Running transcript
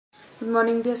Good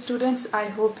morning dear students, I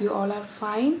hope you all are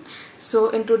fine. So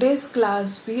in today's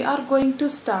class we are going to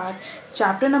start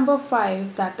chapter number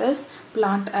 5, that is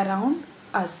plant around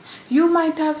us. You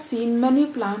might have seen many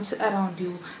plants around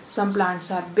you. Some plants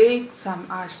are big, some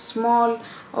are small.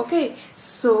 Okay,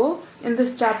 so in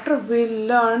this chapter we'll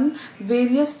learn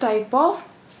various type of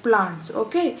plants.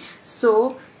 Okay,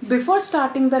 so before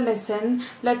starting the lesson,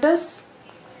 let us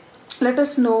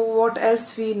know what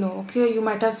else we know. Okay, you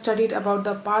might have studied about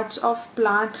the parts of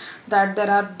plant, that there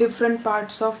are different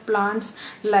parts of plants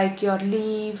like your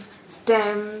leaf,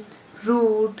 stem,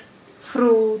 root,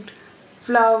 fruit,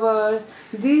 flowers.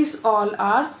 These all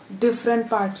are different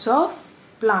parts of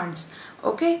plants.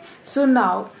 Okay, so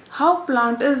now how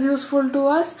plant is useful to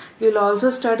us, we'll also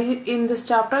study in this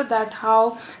chapter that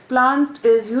how plant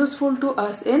is useful to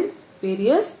us in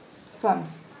various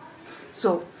forms.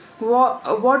 So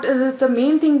what is it, the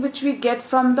main thing which we get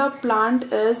from the plant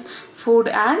is food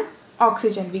and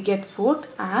oxygen. We get food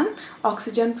and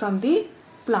oxygen from the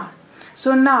plant.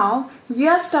 So now we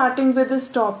are starting with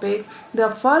this topic. The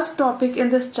first topic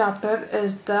in this chapter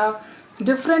is the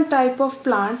different type of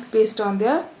plant based on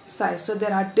their size. So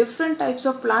there are different types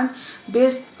of plant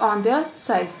based on their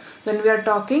size. When we are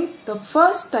talking, the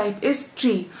first type is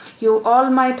tree. You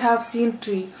all might have seen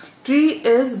tree. Tree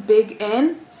is big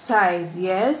in size.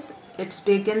 Yes, it's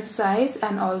big in size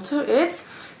and also it's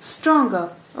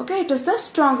stronger. Okay, it is the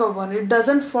stronger one. It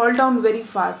doesn't fall down very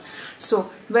fast. So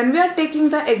when we are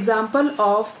taking the example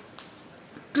of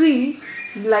tree,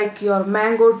 like your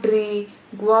mango tree,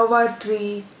 guava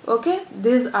tree, okay,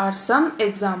 these are some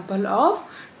example of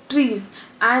trees,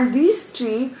 and this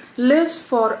tree lives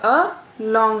for a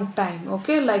long time.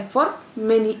 Okay, like for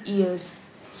many years.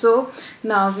 So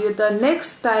now the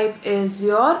next type is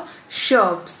your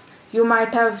shrubs. You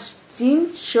might have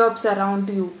seen shrubs around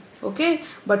you, okay,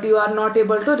 but you are not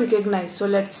able to recognize. So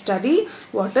let's study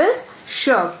what is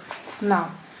shrub.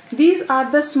 Now these are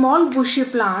the small bushy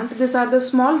plant. These are the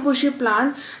small bushy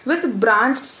plant with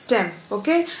branched stem,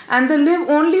 okay, and they live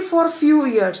only for few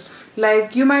years.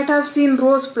 Like you might have seen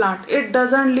rose plant. It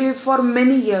doesn't live for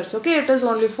many years, okay, it is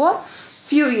only for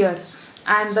few years.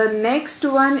 And the next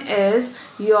one is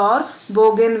your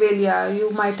bougainvillea. You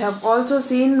might have also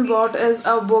seen what is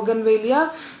a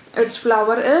bougainvillea. Its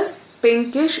flower is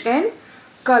pinkish in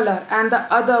color. And the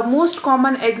other most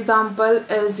common example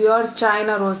is your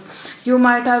China rose. You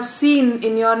might have seen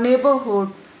in your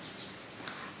neighborhood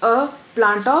a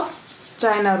plant of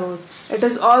China rose. It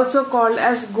is also called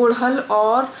as gudhal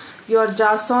or your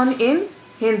jason in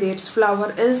Hindi. Its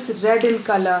flower is red in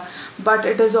color, but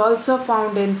it is also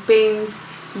found in pink,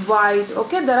 white.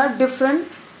 Okay, there are different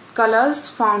colors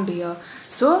found here.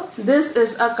 So this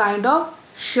is a kind of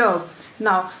shrub.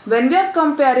 Now when we are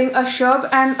comparing a shrub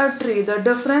and a tree, the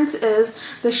difference is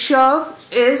the shrub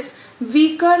is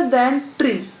weaker than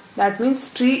tree. That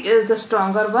means tree is the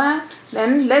stronger one,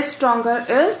 then less stronger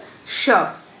is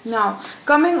shrub. Now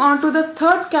coming on to the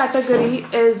third category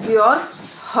is your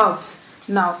herbs.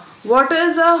 Now what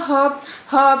is a herb?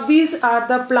 Herb, these are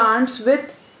the plants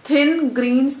with thin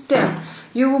green stem.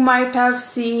 You might have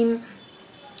seen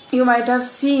herbs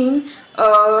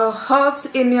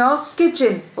in your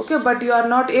kitchen, okay, but you are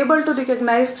not able to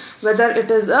recognize whether it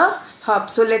is a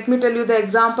herb. So let me tell you the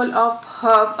example of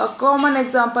herb. A common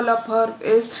example of herb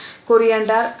is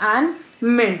coriander and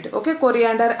mint. Okay,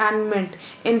 coriander and mint.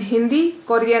 In Hindi,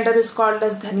 coriander is called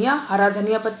as dhania, hara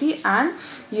dhania patti, and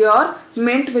your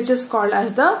mint, which is called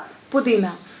as the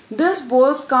pudina. This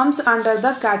both comes under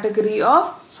the category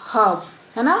of herb,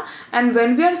 है ना? And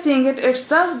when we are seeing it, it's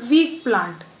the weak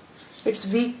plant.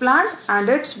 It's weak plant and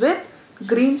it's with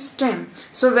green stem.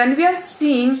 So when we are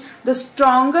seeing the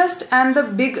strongest and the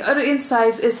bigger in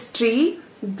size is tree,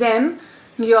 then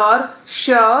your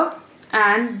shrub,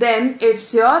 and then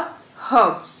it's your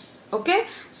herb. Okay,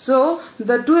 so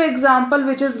the two example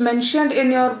which is mentioned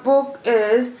in your book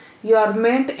is your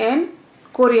mint and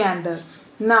coriander.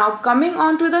 Now coming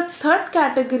on to the third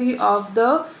category of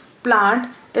the plant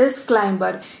is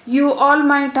climber. You all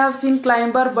might have seen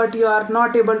climber, but you are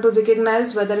not able to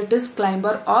recognize whether it is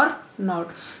climber or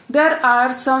not. There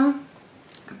are some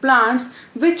plants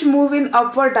which move in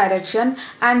upward direction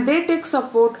and they take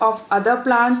support of other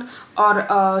plant or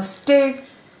a stick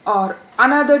or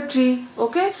another tree.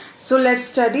 Okay, so let's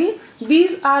study.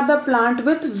 These are the plant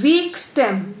with weak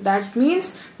stem. That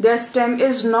means their stem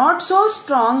is not so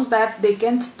strong that they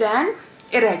can stand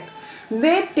erect.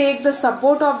 They take the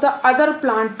support of the other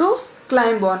plant to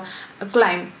climb.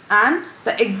 And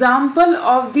the example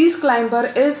of these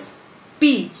climber is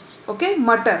pea, okay,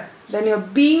 mutter, then your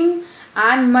bean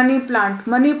and money plant.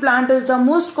 Money plant is the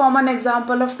most common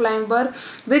example of climber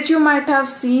which you might have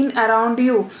seen around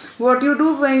you. What you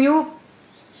do when you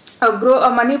grow a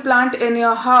money plant in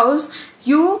your house,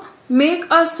 you make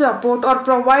a support or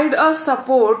provide a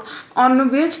support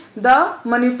on which the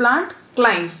money plant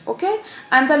climb. Okay,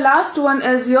 and the last one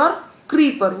is your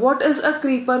creeper. What is a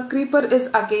creeper? Creeper is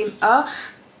again a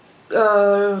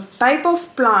type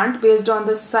of plant based on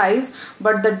the size,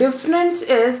 but the difference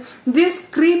is this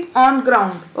creep on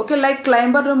ground. Okay, like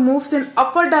climber moves in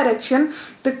upper direction,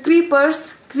 the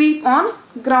creepers creep on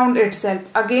ground itself.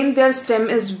 Again, their stem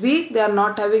is weak, they are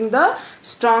not having the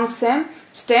strong stem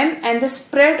and they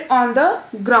spread on the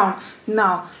ground.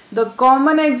 Now the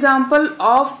common example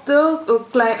of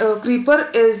the creeper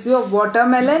is your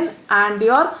watermelon and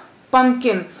your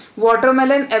pumpkin.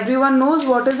 Watermelon, everyone knows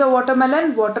what is a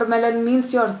watermelon. Watermelon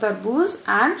means your tarboos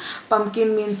and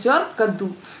pumpkin means your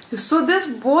kaddu. So this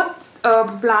both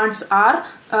plants are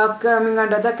coming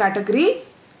under the category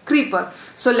creeper.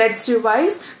 So let's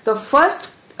revise. The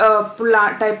first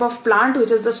type of plant,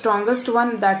 which is the strongest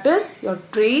one, that is your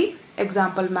tree,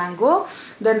 example mango.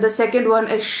 Then the second one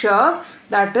is shrub,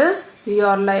 that is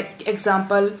your like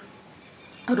example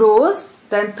rose.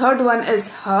 Then third one is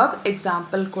herb,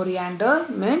 example coriander,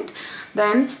 mint.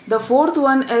 Then the fourth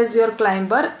one is your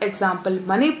climber, example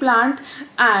money plant.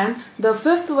 And the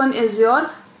fifth one is your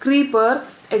creeper,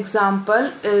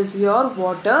 example is your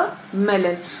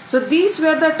watermelon. So these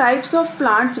were the types of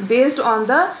plants based on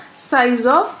the size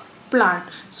of plant.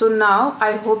 So now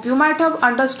I hope you might have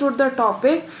understood the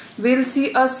topic. We'll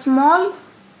see a small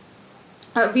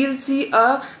revision.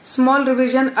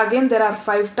 Again, there are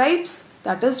 5 types.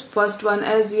 That is, first one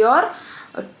is your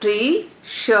tree,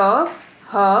 shrub,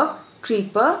 herb,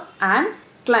 creeper and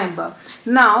climber.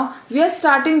 Now we are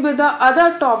starting with the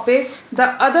other topic.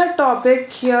 The other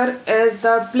topic here is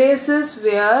the places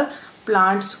where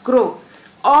plants grow.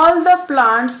 All the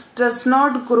plants does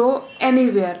not grow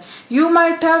anywhere. You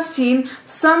might have seen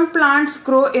some plants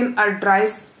grow in a dry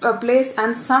place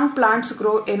and some plants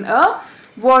grow in a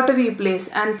watery place,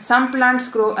 and some plants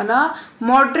grow in a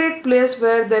moderate place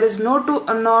where there is not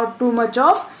too much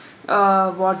of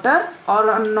water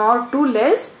or not too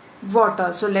less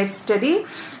water. So let's study.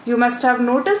 You must have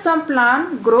noticed some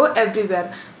plants grow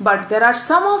everywhere, but there are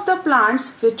some of the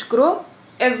plants which grow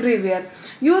everywhere.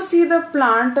 You see the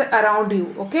plant around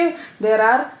you. Okay, there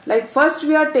are, like, first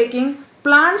we are taking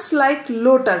plants like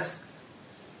lotus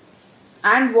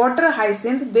and water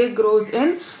hyacinth. They grows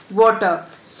in water.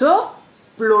 So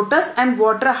lotus and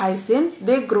water hyacinth,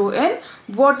 they grow in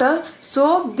water.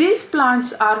 So these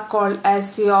plants are called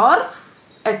as your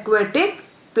aquatic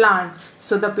plant.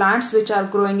 So the plants which are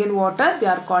growing in water, they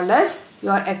are called as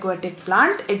your aquatic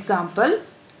plant, example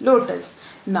lotus.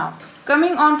 Now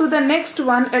coming on to the next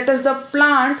one, it is the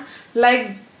plant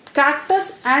like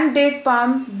cactus and date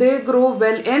palm. They grow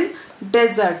well in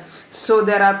desert. So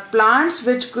there are plants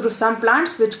which grow, some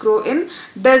plants which grow in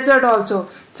desert also.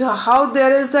 So how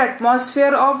there is the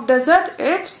atmosphere of desert?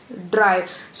 It's dry.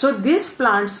 So these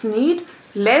plants need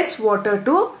less water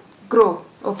to grow.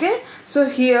 Okay. So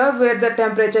here where the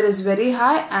temperature is very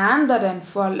high and the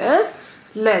rainfall is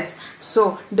less.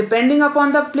 So depending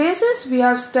upon the places we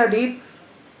have studied,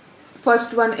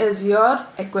 first one is your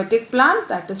aquatic plant,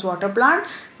 that is water plant.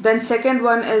 Then second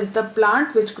one is the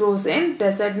plant which grows in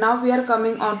desert. Now we are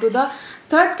coming on to the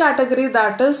third category,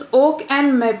 that is oak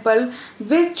and maple,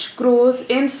 which grows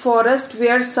in forest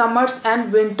where summers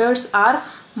and winters are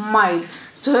mild.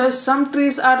 So some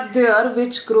trees are there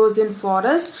which grows in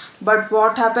forest, but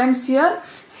what happens here?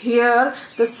 Here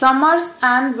the summers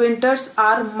and winters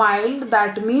are mild.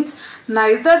 That means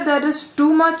neither there is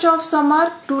too much of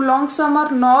summer, too long summer,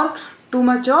 nor too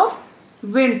much of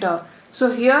winter.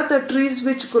 So here the trees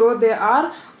which grow, they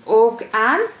are oak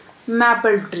and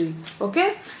maple tree.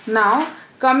 Okay. Now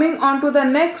coming on to the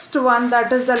next one,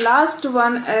 that is the last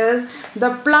one, is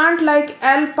the plant like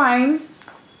alpine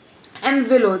and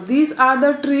willow. These are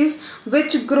the trees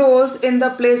which grows in the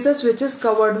places which is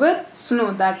covered with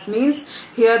snow. That means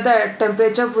here the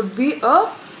temperature would be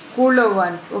a cooler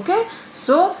one. Okay.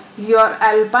 So your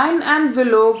alpine and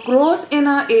willow grows in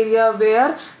an area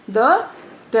where the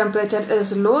temperature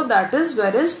is low, that is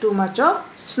where is too much of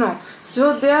snow.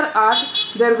 So there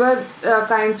were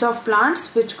kinds of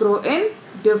plants which grow in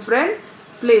different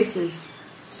places.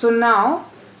 So now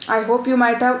I hope you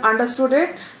might have understood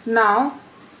it. Now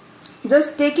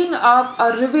just taking up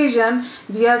a revision,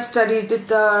 we have studied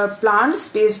the plants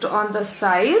based on the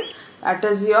size, that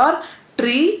is your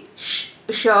tree,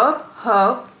 shrub,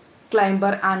 herb,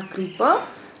 climber and creeper.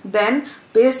 Then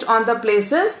based on the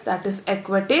places, that is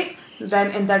aquatic,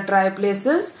 Then in the dry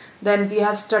places, then we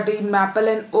have studied maple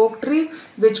and oak tree,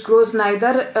 which grows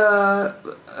neither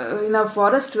in a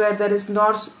forest where there is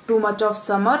not too much of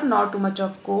summer nor too much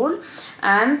of cold.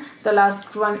 And the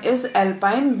last one is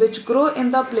alpine, which grow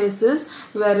in the places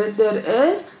where there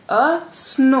is a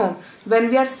snow. When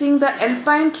we are seeing the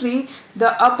alpine tree,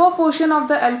 the upper portion of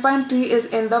the alpine tree is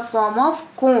in the form of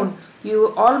cone.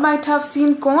 You all might have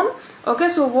seen cone. Okay,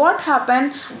 so what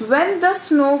happened when the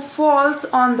snow falls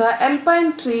on the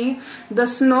alpine tree? The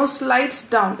snow slides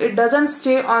down. It doesn't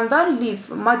stay on the leaf.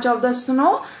 Much of the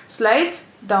snow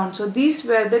slides down. So these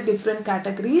were the different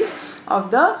categories of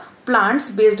the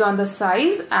plants based on the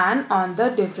size and on the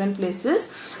different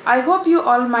places. I hope you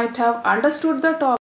all might have understood the topic.